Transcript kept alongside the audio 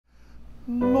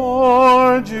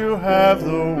Lord, you have the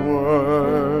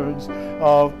words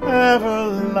of everlasting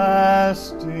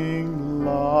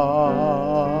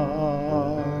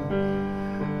love.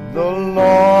 The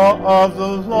law of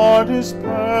the Lord is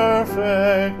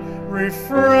perfect,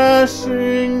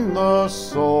 refreshing the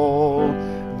soul.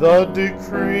 The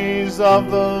decrees of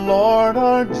the Lord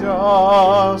are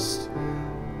just,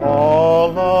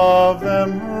 all of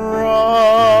them right.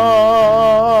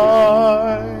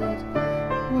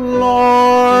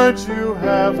 Lord, you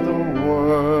have the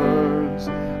words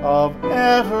of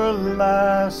everlasting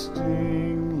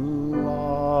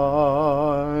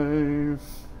life.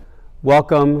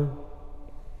 Welcome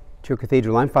to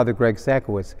Cathedral. I'm Father Greg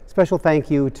Sakowicz. Special thank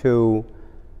you to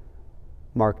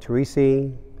Mark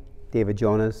Teresi, David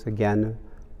Jonas, again,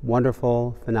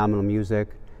 wonderful, phenomenal music,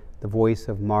 the voice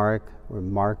of Mark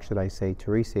should I say,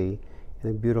 Teresi,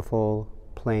 and a beautiful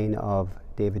playing of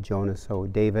David Jonas. So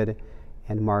David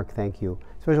and Mark, thank you.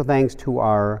 Special thanks to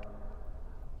our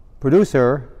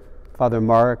producer, Father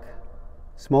Mark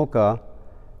Smolka,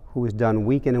 who has done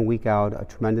week in and week out a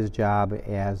tremendous job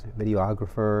as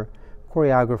videographer,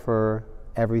 choreographer,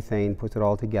 everything, puts it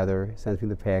all together, sends me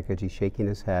the package, he's shaking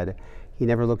his head. He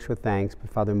never looks for thanks, but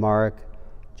Father Mark,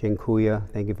 Jankuya,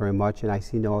 thank you very much. And I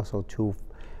see also to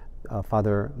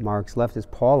Father Mark's left is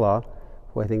Paula,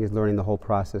 who I think is learning the whole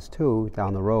process too,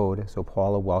 down the road. So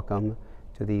Paula, welcome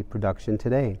to the production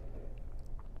today.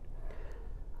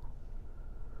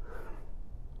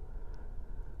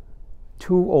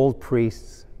 Two old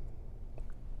priests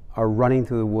are running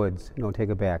through the woods. No, take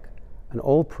it back. An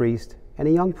old priest and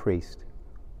a young priest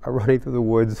are running through the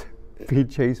woods, being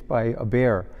chased by a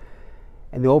bear.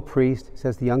 And the old priest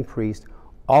says to the young priest,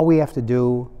 all we have to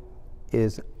do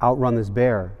is outrun this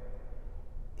bear.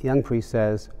 The young priest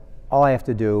says, all I have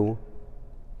to do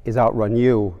is outrun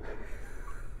you.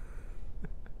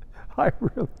 I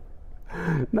really,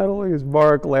 not only is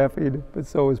Mark laughing, but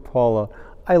so is Paula.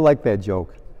 I like that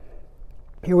joke.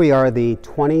 Here we are, the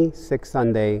 26th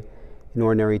Sunday in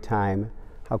Ordinary Time.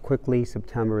 How quickly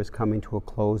September is coming to a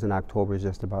close and October is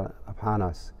just about upon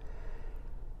us.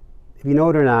 If you know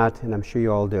it or not, and I'm sure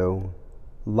you all do,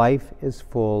 life is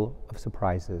full of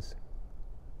surprises,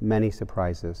 many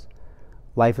surprises.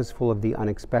 Life is full of the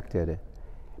unexpected.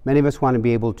 Many of us want to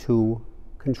be able to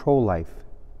control life,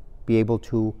 be able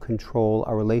to control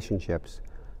our relationships,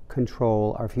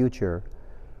 control our future.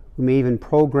 We may even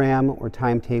program or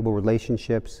timetable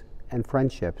relationships and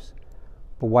friendships,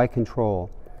 but why control?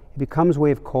 It becomes a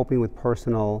way of coping with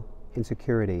personal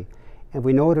insecurity. And if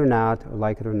we know it or not, or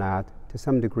like it or not, to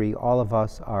some degree, all of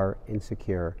us are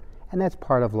insecure. And that's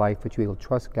part of life, but you will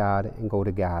trust God and go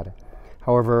to God.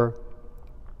 However,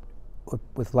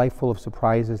 with life full of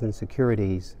surprises and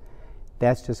insecurities,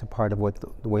 that's just a part of what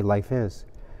the way life is.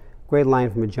 Great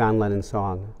line from a John Lennon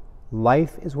song.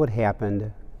 Life is what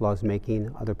happened while I was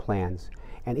making other plans.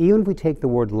 And even if we take the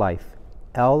word life,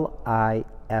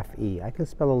 L-I-F-E, I can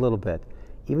spell a little bit.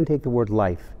 Even take the word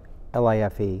life,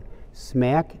 L-I-F-E,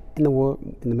 smack in the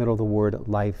middle of the word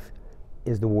life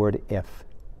is the word if,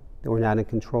 that we're not in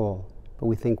control, but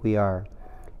we think we are.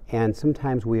 And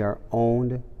sometimes we are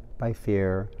owned by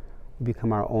fear. We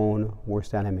become our own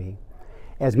worst enemy.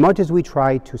 As much as we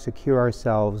try to secure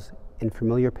ourselves in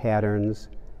familiar patterns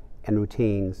and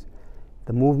routines,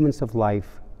 the movements of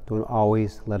life don't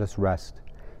always let us rest.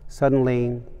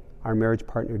 Suddenly, our marriage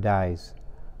partner dies.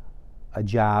 A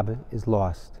job is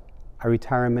lost. Our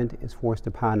retirement is forced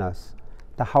upon us.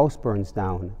 The house burns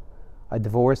down. A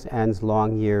divorce ends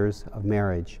long years of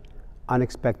marriage.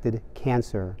 Unexpected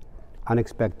cancer.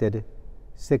 Unexpected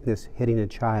sickness hitting a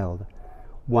child.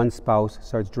 One spouse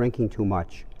starts drinking too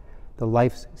much. The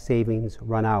life savings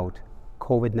run out.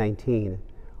 COVID-19.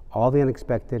 All the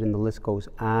unexpected, and the list goes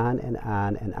on and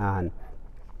on and on.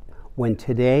 When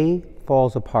today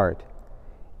falls apart,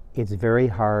 it's very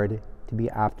hard to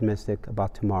be optimistic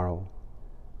about tomorrow.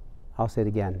 I'll say it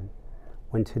again.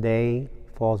 When today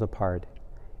falls apart,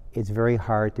 it's very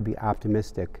hard to be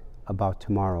optimistic about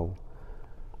tomorrow.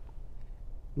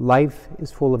 Life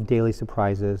is full of daily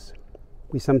surprises.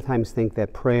 We sometimes think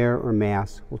that prayer or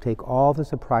Mass will take all the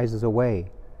surprises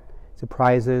away.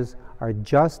 Surprises are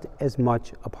just as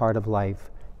much a part of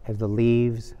life as the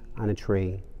leaves on a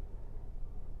tree.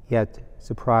 Yet,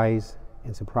 surprise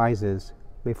and surprises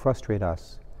may frustrate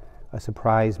us. A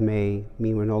surprise may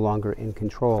mean we're no longer in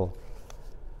control.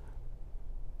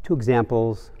 Two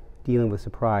examples dealing with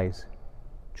surprise.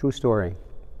 True story.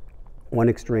 One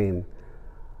extreme.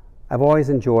 I've always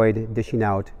enjoyed dishing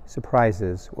out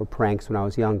surprises or pranks when I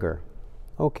was younger.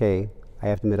 Okay, I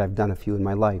have to admit I've done a few in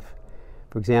my life.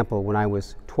 For example, when I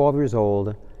was 12 years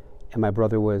old and my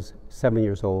brother was 7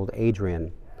 years old,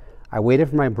 Adrian, I waited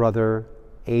for my brother,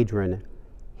 Adrian,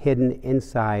 hidden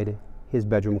inside his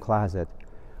bedroom closet.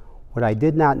 What I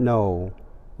did not know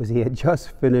was he had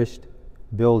just finished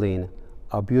building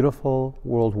a beautiful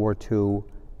World War II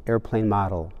airplane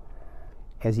model.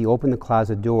 As he opened the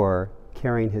closet door,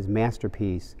 carrying his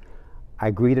masterpiece,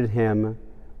 I greeted him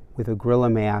with a gorilla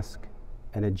mask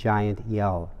and a giant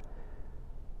yell.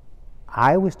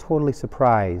 I was totally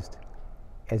surprised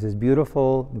as his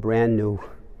beautiful, brand new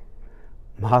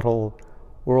model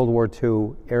World War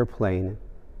II airplane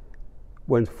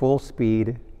went full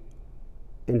speed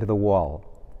into the wall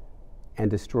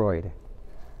and destroyed.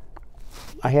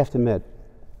 I have to admit,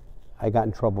 I got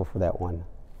in trouble for that one.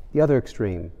 The other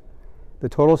extreme, the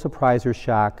total surprise or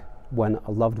shock when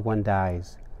a loved one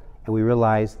dies and we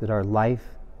realize that our life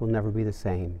will never be the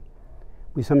same.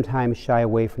 We sometimes shy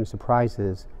away from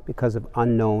surprises because of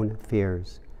unknown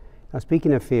fears. Now,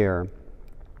 speaking of fear,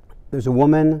 there's a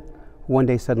woman who one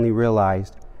day suddenly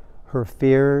realized her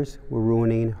fears were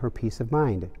ruining her peace of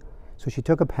mind. So she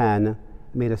took a pen and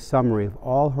made a summary of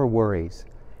all her worries,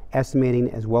 estimating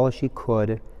as well as she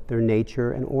could their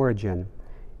nature and origin.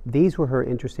 These were her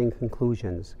interesting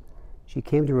conclusions. She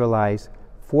came to realize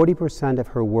 40% of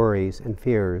her worries and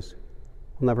fears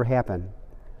will never happen.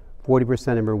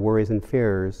 40% of her worries and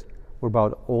fears were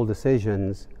about old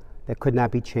decisions that could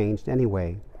not be changed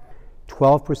anyway.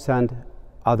 12%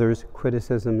 others'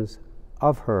 criticisms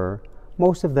of her,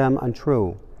 most of them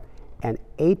untrue, and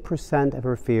 8% of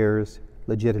her fears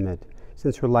legitimate,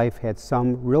 since her life had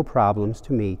some real problems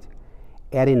to meet.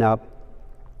 Adding up,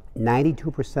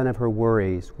 92% of her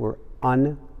worries were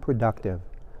unproductive.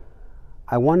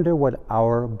 I wonder what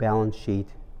our balance sheet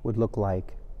would look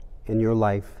like in your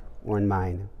life or in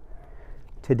mine.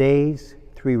 Today's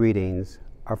 3 readings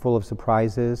are full of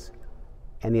surprises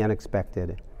and the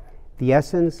unexpected. The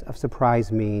essence of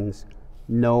surprise means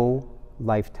no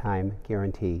lifetime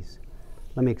guarantees.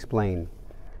 Let me explain.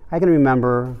 I can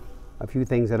remember a few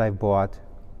things that I've bought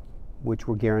which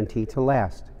were guaranteed to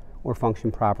last or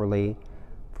function properly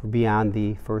for beyond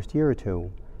the first year or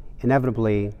two.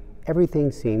 Inevitably,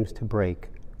 everything seems to break,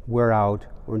 wear out,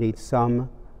 or need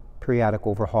some periodic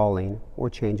overhauling or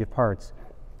change of parts.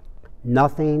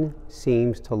 Nothing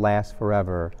seems to last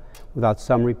forever without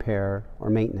some repair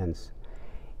or maintenance.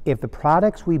 If the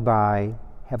products we buy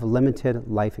have a limited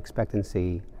life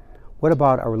expectancy, what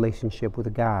about our relationship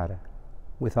with God,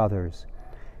 with others?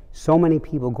 So many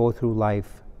people go through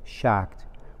life shocked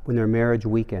when their marriage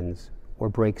weakens or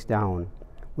breaks down,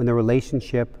 when their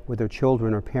relationship with their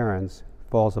children or parents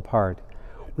falls apart,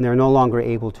 when they're no longer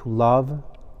able to love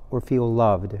or feel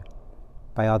loved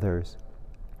by others.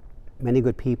 Many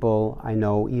good people I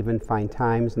know even find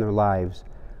times in their lives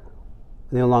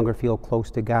when they no longer feel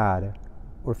close to God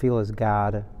or feel as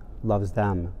God loves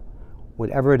them.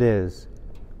 Whatever it is,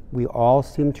 we all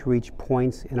seem to reach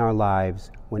points in our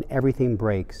lives when everything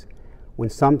breaks, when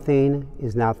something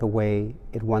is not the way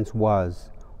it once was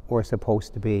or is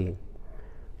supposed to be.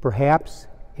 Perhaps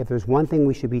if there's one thing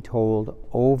we should be told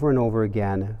over and over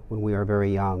again when we are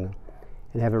very young,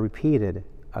 and have it repeated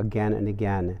again and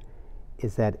again,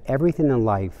 is that everything in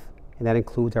life, and that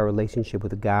includes our relationship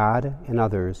with God and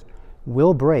others,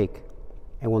 will break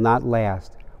and will not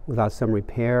last without some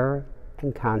repair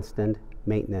and constant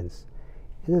maintenance.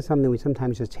 Isn't it something we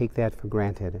sometimes just take that for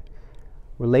granted?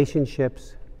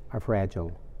 Relationships are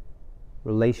fragile.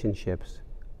 Relationships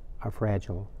are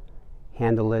fragile.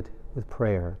 Handle it with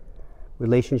prayer.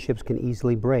 Relationships can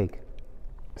easily break.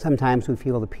 Sometimes we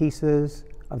feel the pieces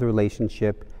of the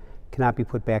relationship cannot be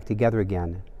put back together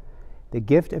again. The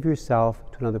gift of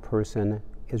yourself to another person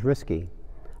is risky.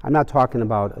 I'm not talking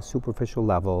about a superficial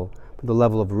level, but the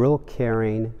level of real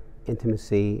caring,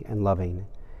 intimacy, and loving.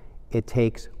 It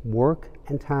takes work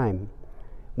and time.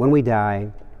 When we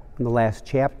die, when the last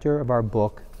chapter of our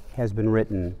book has been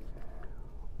written,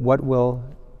 what will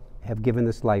have given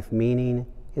this life meaning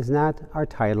is not our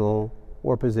title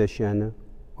or position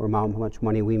or how much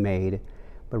money we made,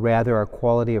 but rather our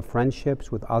quality of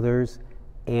friendships with others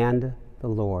and the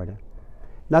Lord.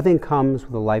 Nothing comes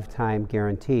with a lifetime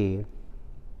guarantee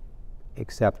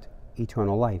except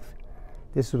eternal life.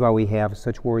 This is why we have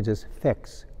such words as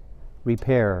fix,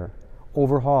 repair,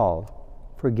 overhaul,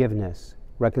 forgiveness,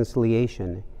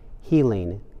 reconciliation,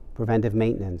 healing, preventive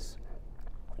maintenance.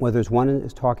 Whether one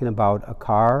is talking about a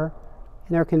car,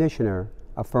 an air conditioner,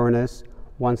 a furnace,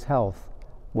 one's health,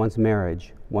 one's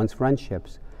marriage, one's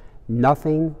friendships,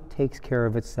 nothing takes care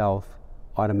of itself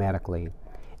automatically.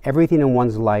 Everything in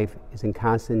one's life is in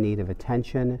constant need of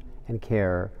attention and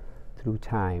care through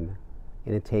time,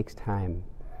 and it takes time.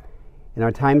 In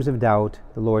our times of doubt,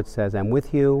 the Lord says, I'm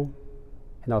with you,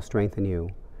 and I'll strengthen you.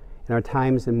 In In our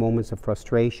times and moments of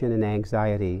frustration and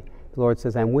anxiety, the Lord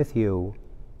says, I'm with you,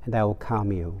 and I will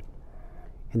calm you.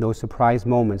 In those surprise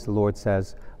moments, the Lord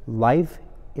says, life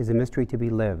is a mystery to be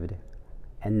lived,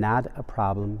 and not a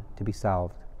problem to be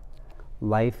solved.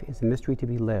 Life is a mystery to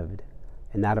be lived,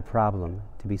 and not a problem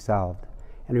to be solved.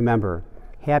 And remember,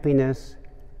 happiness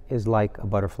is like a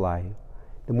butterfly.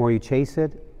 The more you chase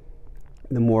it,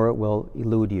 the more it will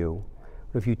elude you.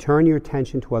 But if you turn your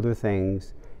attention to other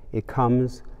things, it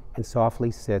comes and softly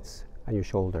sits on your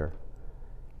shoulder.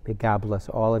 May God bless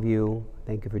all of you.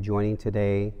 Thank you for joining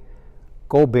today.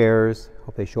 Go Bears.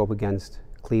 Hope they show up against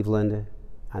Cleveland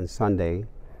on Sunday.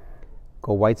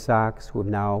 Go White Sox, who have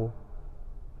now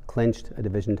clinched a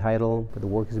division title, but the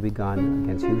work has begun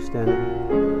against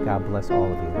Houston. God bless all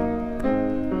of you.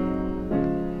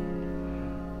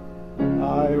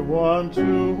 I want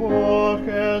to walk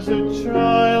as a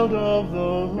child of the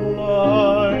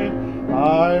light.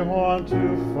 I want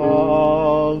to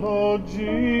follow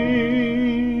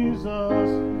Jesus.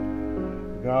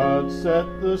 God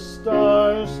set the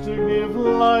stars to give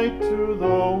light to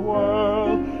the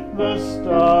world. The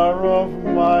star of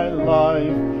my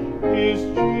life is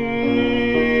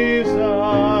Jesus.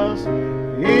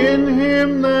 In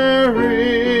him there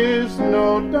is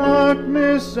no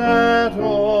darkness at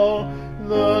all.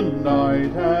 The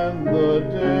night and the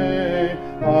day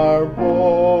are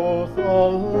both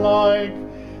alike.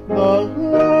 The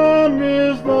Lamb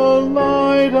is the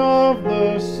light of the